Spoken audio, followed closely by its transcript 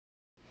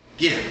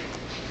Get him.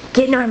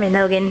 Get Norman,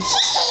 Logan.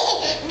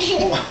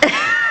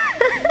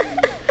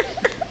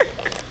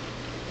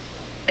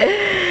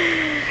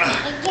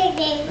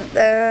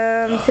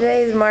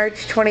 Today's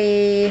March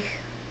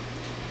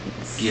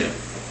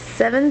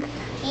 27th.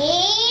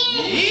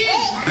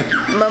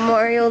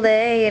 Memorial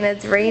Day, and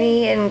it's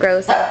rainy and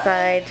gross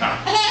outside.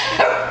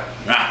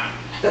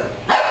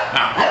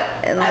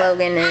 And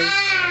Logan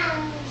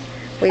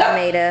we've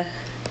made a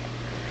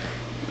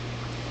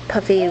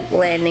puffy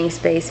landing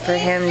space for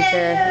him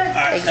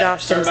to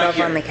exhaust himself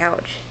on the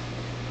couch.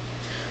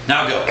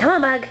 Now go. Come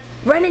on, Bug.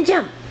 Run and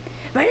jump.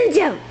 Run and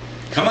jump.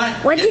 Come on.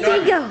 1, 2, 3,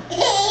 go.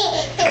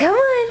 Come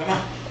on. Come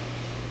on.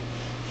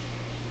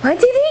 1,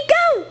 2, 3,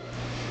 go.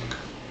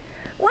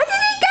 1, 2, 3,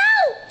 go.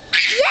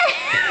 Yeah.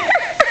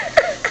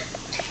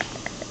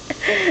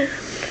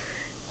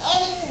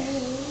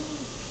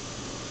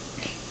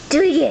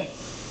 Do it again.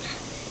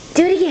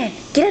 Do it again.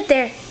 Get up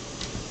there.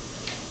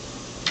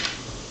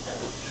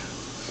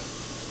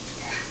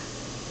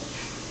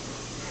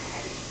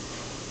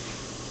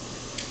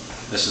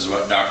 This is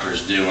what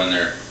doctors do when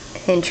they're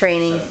in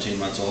training. 17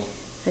 months old.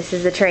 This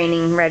is the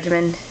training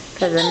regimen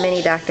for the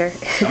mini doctor.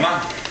 Come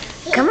on.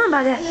 Come on,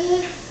 Bugga.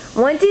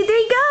 1, 2,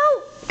 3,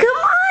 go. Come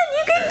on,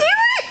 you can do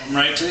it. Come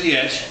right to the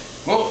edge.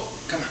 Whoa,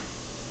 come on.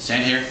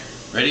 Stand here.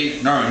 Ready?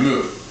 Norman,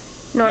 move.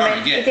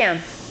 Norman, get down.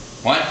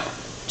 1,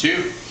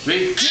 2,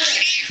 3.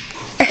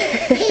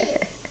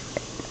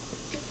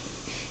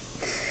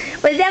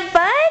 Was that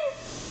fun?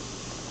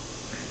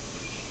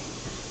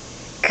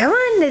 Come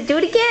on, let's do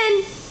it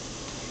again.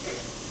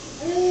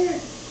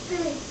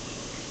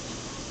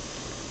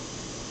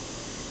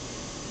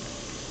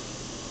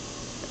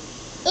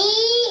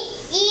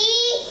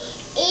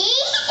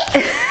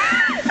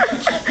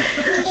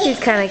 He's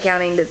kind of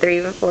counting to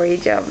 3 before he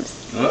jumps.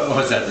 What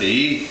was that? The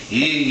E?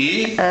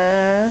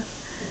 1,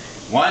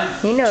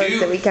 he knows 2,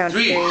 that we count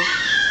 3. 3.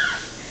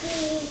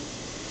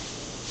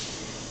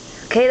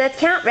 Okay, let's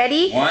count.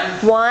 Ready?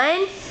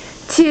 1,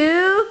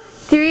 2,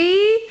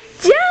 3,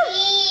 jump!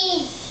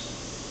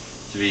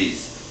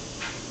 3s.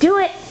 Do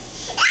it.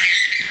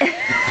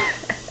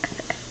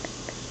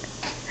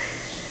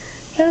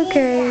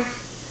 Okay.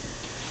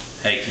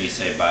 Hey, can you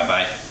say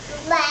bye-bye?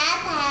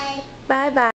 Bye-bye. Bye-bye.